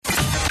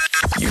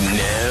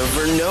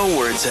know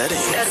where it's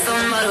heading. That's the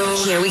motto.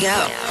 Here we go.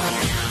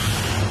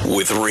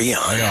 With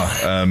Rian. Ja,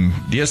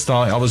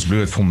 deesdae Elvis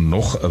Blue het vir hom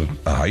nog 'n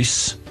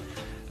huis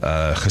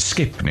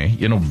geskep, nee,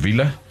 een op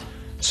wiele.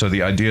 So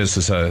the idea is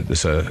dis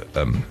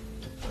 'n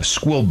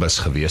skoolbus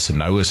gewees en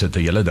nou is dit 'n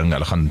hele ding.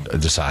 Hulle gaan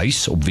dis 'n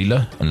huis op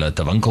wiele en hulle het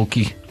 'n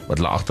winkeltjie wat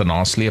hulle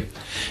agterna sleep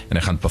en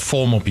hy gaan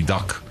perform op die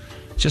dak.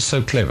 Just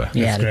so clever.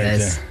 Ja, dit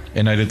is.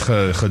 En hy het dit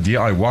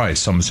ge-DIY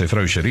saam met sy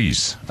vrou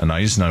Chireze en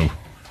hy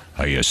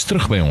is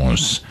terug by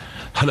ons.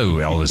 Hallo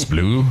Elvis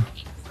Blue.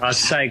 I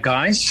say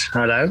guys,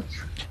 hallo.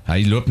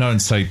 Hy loop nou in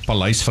sy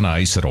paleis van 'n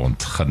huis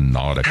rond.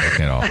 Genade, kyk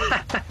net daar.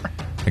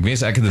 Ek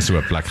wens ek het in so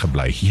 'n plek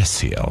gebly.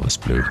 Jessie, Elvis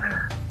Blue.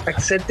 Ek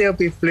sit hier op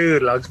die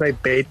vloer langs my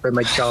bed by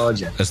my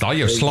charger. Is daai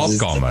jou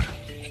slaapkamer?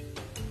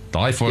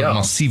 Daai vir 'n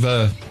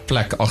massiewe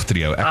plek agter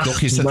jou. Ek dog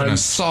jy sit in 'n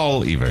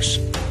saal iewers.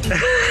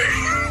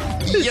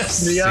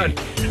 Yes.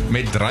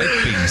 Met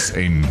draaipings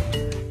en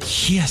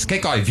yes,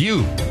 kyk daai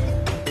view.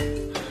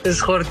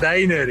 Dis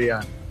gordyne,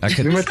 ja.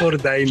 Noem dit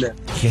gordyne.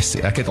 Yes,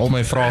 ek het al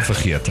my vrae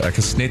vergeet. Ek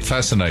is net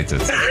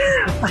fascinated.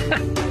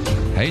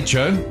 Hey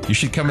Joe, you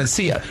should come and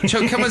see it.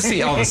 Joe, come and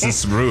see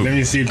Elvis's room. Let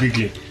me see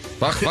Biggie.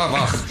 Wag.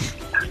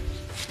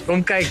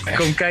 Kom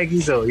kyk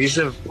hierso. Hier's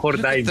 'n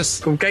gordyn.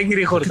 Kom kyk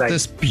hierdie gordyn.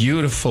 This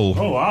beautiful.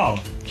 Oh wow.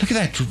 Look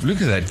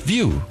at that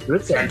view.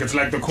 Look at it. It's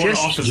like the corner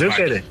Just office. look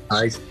at it.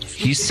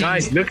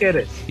 Guys, look at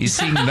it. He's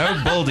seeing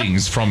no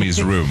buildings from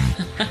his room.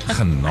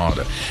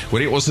 Genade.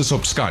 Word jy ons is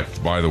op Skype,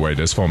 by the way,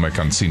 dis waar my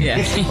kan sien.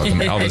 Wat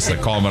in Elvis se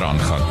kamer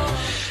aangaan.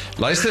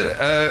 Luister,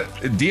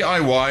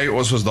 DIY,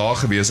 ons was daar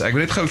gewees. Ek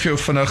wil net gou vir jou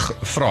vinnig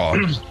vra.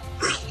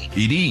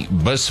 Hierdie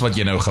bus wat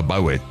jy nou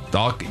gebou het,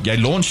 jy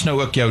launch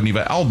nou ook jou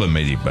nuwe album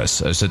met die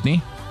bus, is dit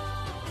nie?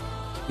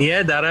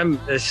 Nee, daarom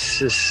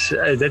is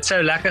dit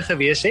sou lekker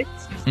gewees het,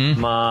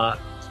 maar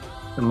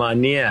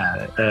nee,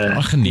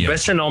 die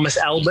bus se naam is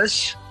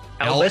Elvis.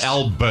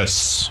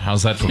 Elvis.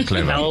 How's that for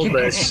clever?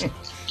 Elvis.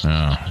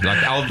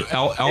 Like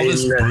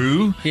Elvis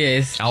Blue.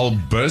 Yes.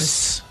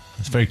 Elvis.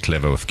 It's very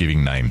clever with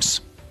giving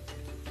names.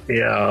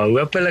 Ja,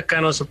 hopelijk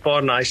kan ons 'n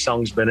paar nice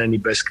songs binne in die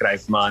bus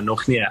skryf, maar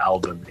nog nie 'n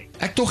album nie.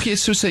 Ek dog jy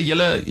soos 'n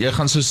jy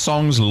gaan so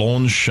songs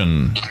launch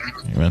en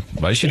jy weet,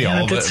 wys jy die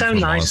halwe. Dit sou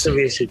nice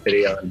gewees het,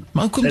 Rian.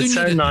 Maar kom doen jy dit?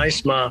 Dit sou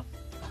nice, maar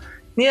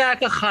nee, ek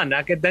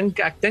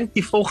dink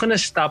die volgende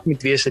stap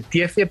moet wees 'n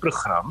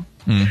TV-program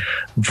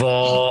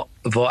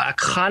waar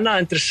ek gaan na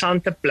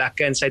interessante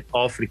plekke in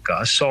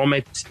Suid-Afrika saam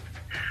met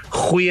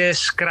goeie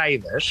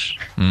skrywers.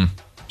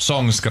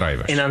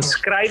 Songskrywer. En dan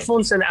skryf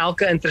ons in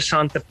elke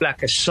interessante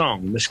plek 'n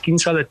song. Miskien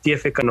sal 'n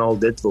TV-kanaal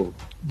dit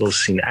wil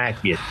sien, ek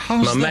weet.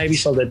 Maar maybe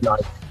sal dit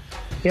nice.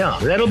 Ja,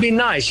 that'll be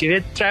nice. Jy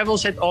weet, travel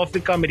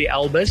Suid-Afrika met die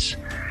Elvis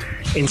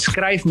en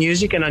skryf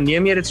music en dan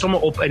neem jy dit sommer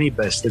op in die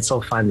bus. Dit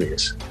sal fun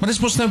wees. Maar dis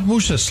mos nou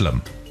moeë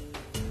slim.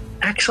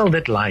 Ek sal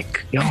dit like.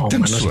 Ja,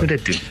 man, ons moet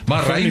dit doen.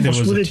 Maar Ryan was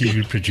a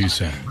TV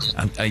producer.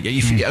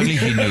 If you only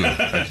knew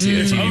a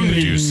TV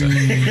producer.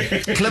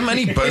 Klim in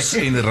die bus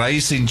en ry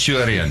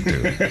Centurion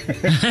toe.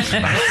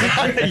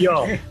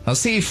 Ja. Dan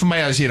sê jy vir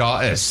my as jy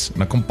daar is,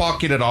 dan kom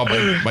pak jy dit daar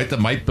buite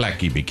my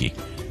plekkie bietjie.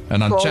 En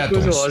dan chat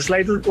ons. Ons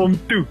sluit om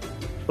toe.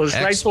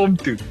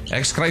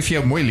 Ek skryf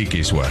jou mooi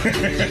liedjies hoor.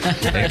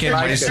 Ek ken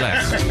my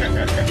sleg.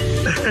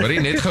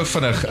 Maar net gou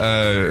vinnig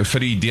vir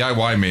die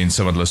DIY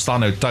mense want hulle staan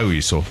nou tou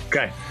hierso.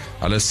 Okay.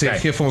 Hulle sê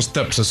gee vir ons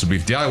tips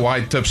asseblief.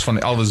 DIY tips van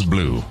Elvis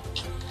Blue.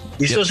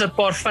 Hier is 'n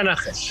paar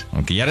vinniges.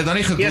 Okay, jy het dit nou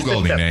nie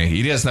gegoogel nie, nee.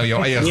 Hierdie is nou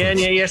jou eie goed.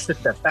 Nee, eerste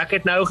tip. Ek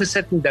het nou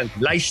gesit en dink,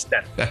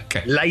 luister.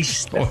 Okay.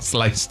 Luister. Ons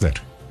luister.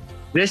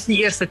 Dis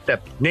die eerste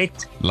tip,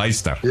 net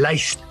luister.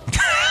 Luister.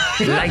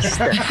 Okay.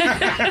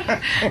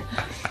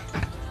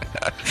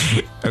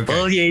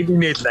 Wil jy nie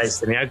net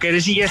luister nie? Okay,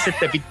 dis die eerste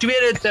tip. Die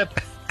tweede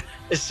tip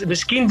is,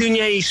 miskien doen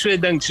jy so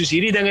 'n ding, soos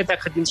hierdie ding het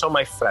ek gedoen saam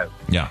met my vrou.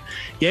 Ja.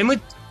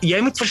 Jy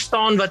moet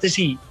verstaan wat is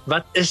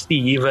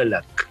die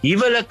huwelik.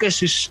 Huwelik is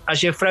soos,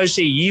 as jou vrou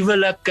sê,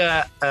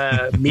 huwelike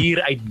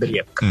muur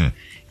uitbreek.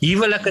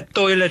 Huwelike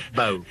toilet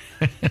bou.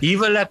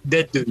 Huwelik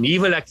dit doen.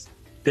 Huwelik,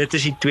 dit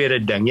is die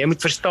tweede ding. Jy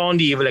moet verstaan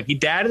die huwelik. Die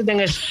derde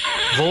ding is,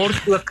 word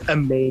ook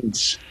 'n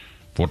mens.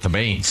 Word 'n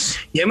mens.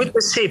 Jy moet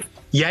besef,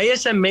 jy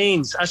is 'n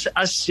mens.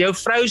 As jou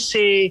vrou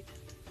sê,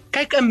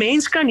 kyk, 'n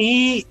mens kan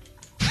hier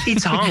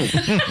iets hang.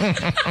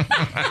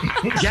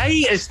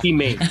 Jy is die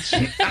mens.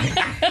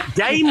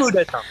 Jy moet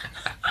dit hang.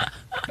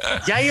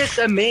 Jy is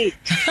 'n mens.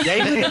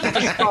 Jy moet dit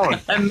verstaan.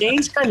 'n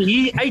Mens kan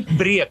hier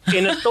uitbreek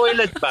en 'n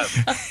toilet bou.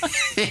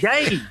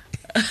 Jy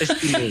is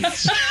die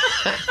mens.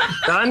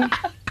 Dan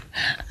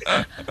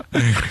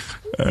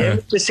jy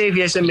moet besef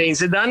jy is 'n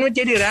mens. En dan moet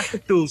jy die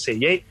regte tools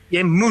hê.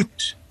 Jy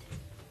moet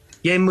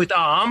 'n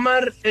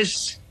hamer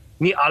is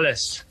nie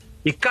alles.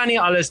 Jy kan nie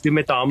alles doen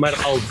met 'n hamer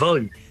al wil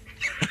jy.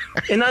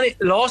 En dan die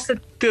laaste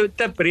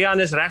tip, Rian,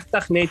 is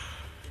regtig net,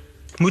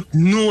 moet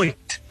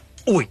nooit,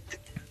 ooit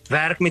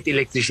werk met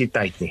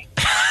elektrisiteit nie.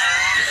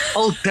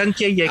 Al dink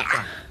jy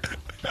kan.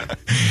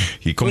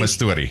 Hier kom 'n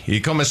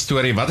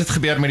storie. Wat het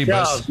gebeur met die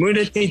bus? Ja, moet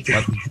dit nie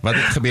doen. Wat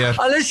het gebeur?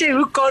 Alles jy,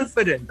 hoe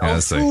confident.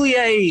 Al voel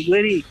jy,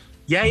 hoorie,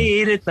 jy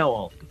het dit nou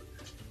al.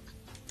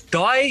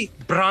 Daai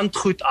brand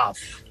goed af.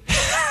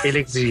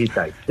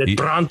 elektrisiteit. Dit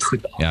brand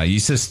goed af. Ja,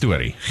 hier's 'n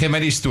storie. Gee my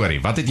die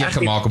storie. Wat het jy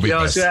gemaak op die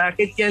bus? Ja, so ek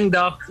het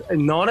eendag,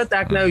 nadat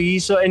ek nou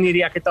hierso in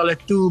hierdie, ek het al 'n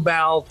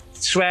toolbelt,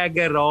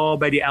 swagger daar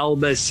by die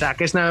Elvis. Ek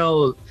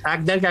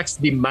dink ek's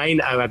die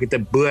myn ou, ek het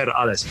 'n boor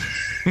alles.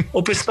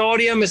 Op 'n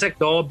stadium is ek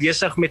daar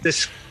besig met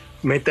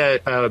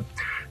 'n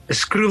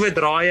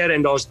skroewedraaier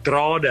en daar's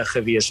drade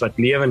gewees wat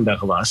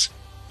lewendig was.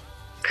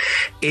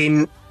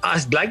 En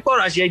blykbaar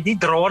as jy die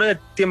drade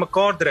te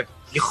mekaar druk,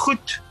 jy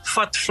goed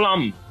vat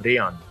vlam,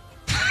 Rian.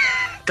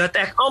 Dat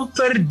ek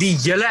amper die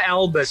hele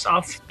Elvis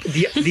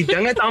die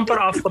ding het amper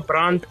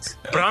afgebrand,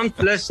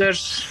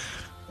 brandblussers.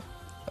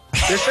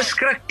 Dis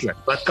verskriklik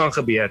wat kan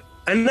gebeur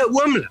in 'n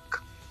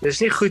oomblik. Dis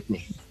nie goed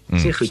nie.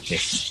 Dis nie goed nie.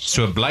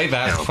 So bly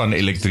weg van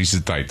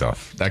elektrisiteit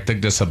af. Ek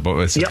dink dis 'n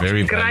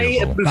very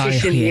kry 'n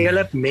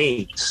professionele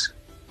mens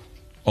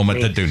om dit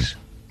te doen.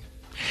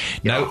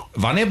 Nou,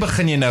 wanneer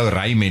begin jy nou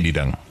ry met die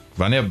ding?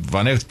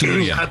 Wanneer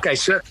toer jy? Okay,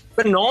 so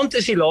vanaand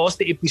is die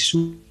laaste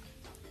episode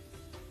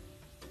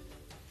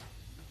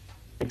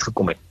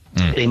gekom het.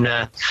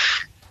 En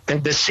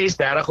dink dis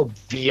 6:30 op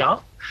VIA,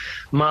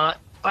 maar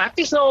ek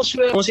is nou al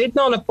so, ons het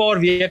nou al 'n paar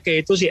weke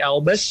het ons die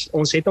Elvis,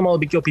 ons het hom al 'n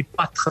bietjie op die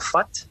pad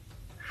gevat.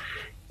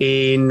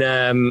 En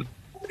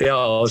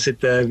ons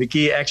het 'n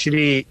bietjie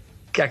actually,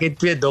 ek het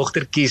 2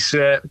 dogtertjies,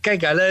 so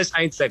kyk, hulle is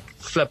eintlik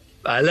flip,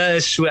 hulle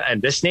is so in.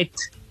 Dis net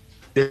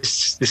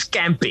dis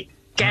camping.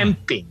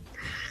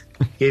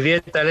 Jy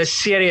weet, hulle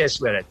is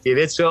serieus oor dit. Jy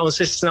weet, so ons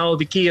is snel 'n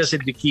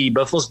bietjie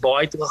Buffels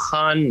Baai toe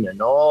gegaan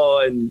en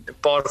 'n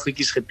paar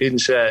goedjies gedoen.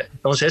 So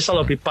ons is al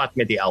op die pad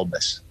met die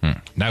Elvis.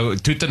 Nou,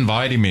 toet en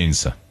waai die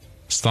mense.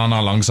 Staan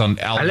daar langs aan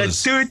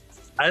Elvis.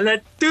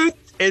 Hulle toet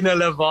en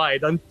hulle waai.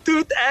 Dan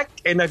toet ek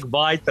en ek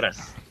waai terug.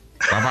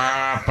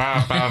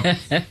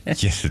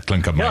 Yes, dit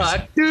klink amazing. Ja,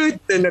 ek toet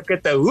en ek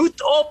het 'n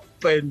hoed op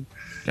en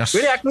yes.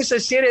 Weet jy, ek moes 'n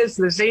serieus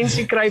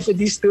lisensie kry vir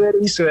die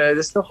storie, so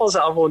dis nogal 'n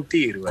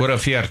avontuur, hoor. Kode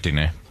 14,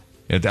 hè.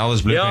 Jy het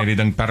Elvis Blue hierdie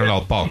ding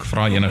parallel park,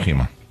 vra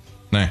enigiemand.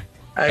 Nee.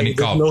 Ek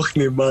het nog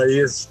nie, maar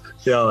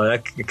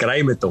ek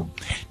ry met hom.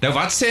 Nou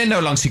wat sê hy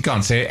nou langs die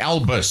kant? Sê hy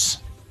Elvis?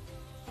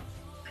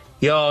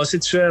 Ja, ons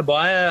het so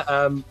baie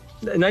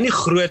nou nie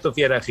groot of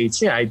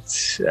enigiets nie.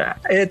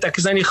 Ek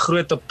is nou nie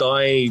groot op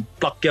daai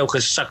plak jou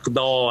gesig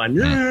daar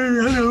en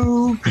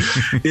hallo.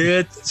 Jy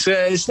weet, so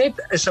is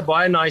 'n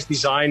baie nice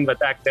design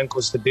wat ek dink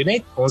ons gedoen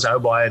het. Ons hou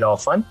baie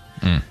daarvan.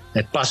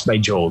 Dit pas by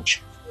George.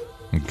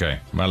 Okay,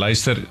 maar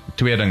luister,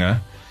 2 dinge.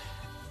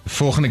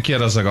 Volgende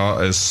keer as ek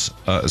daar is,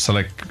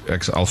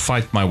 I'll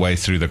fight my way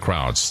through the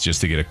crowds just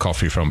to get a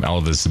coffee from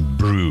Elvis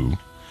Brew.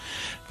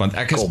 Want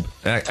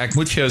ek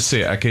moet vir jou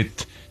sê,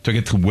 toe ek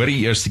het gehoor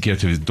die eerste keer,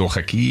 toe dog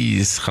ek,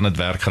 gaan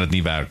dit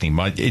nie werk nie,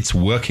 maar it's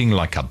working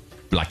like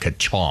a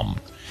charm.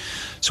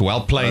 So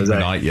well played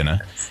tonight, you know.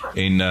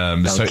 And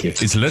so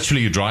it's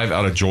literally you drive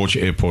out of George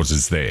Airport,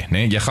 it's there.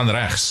 Nee, jy gaan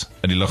regs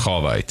in die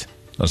lughawe uit.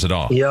 As dit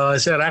daar. Ja,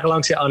 is reg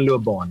langs die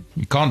aanloopbaan.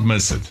 You can't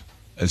miss it.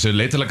 So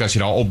letterlik as jy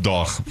daar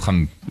opdaag,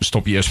 gaan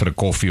stop jy eers vir 'n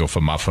koffie of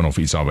 'n muffin of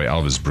iets daar by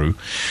Elvis Brew.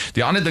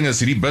 Die ander ding is,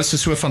 hierdie bus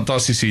is so 'n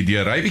fantastiese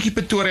idee. Ry bietjie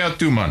Pretoria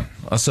toe, man.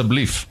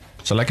 Asseblief.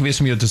 Sal lekker wees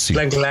om jou te sien.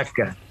 Klink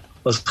lekker.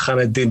 Ons gaan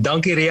dit doen.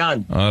 Dankie,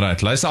 Rian.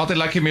 Alright, luister, altyd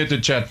lekker mee te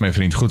chat, my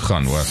vriend. Goed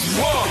gaan, hoor. 1,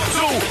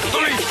 2,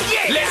 3,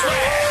 let's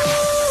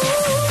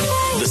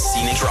ride! The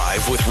Scenic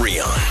Drive with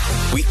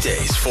Rian.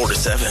 Weekdays 4 to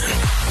 7.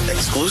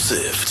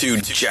 Exclusive to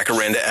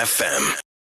Jacaranda FM.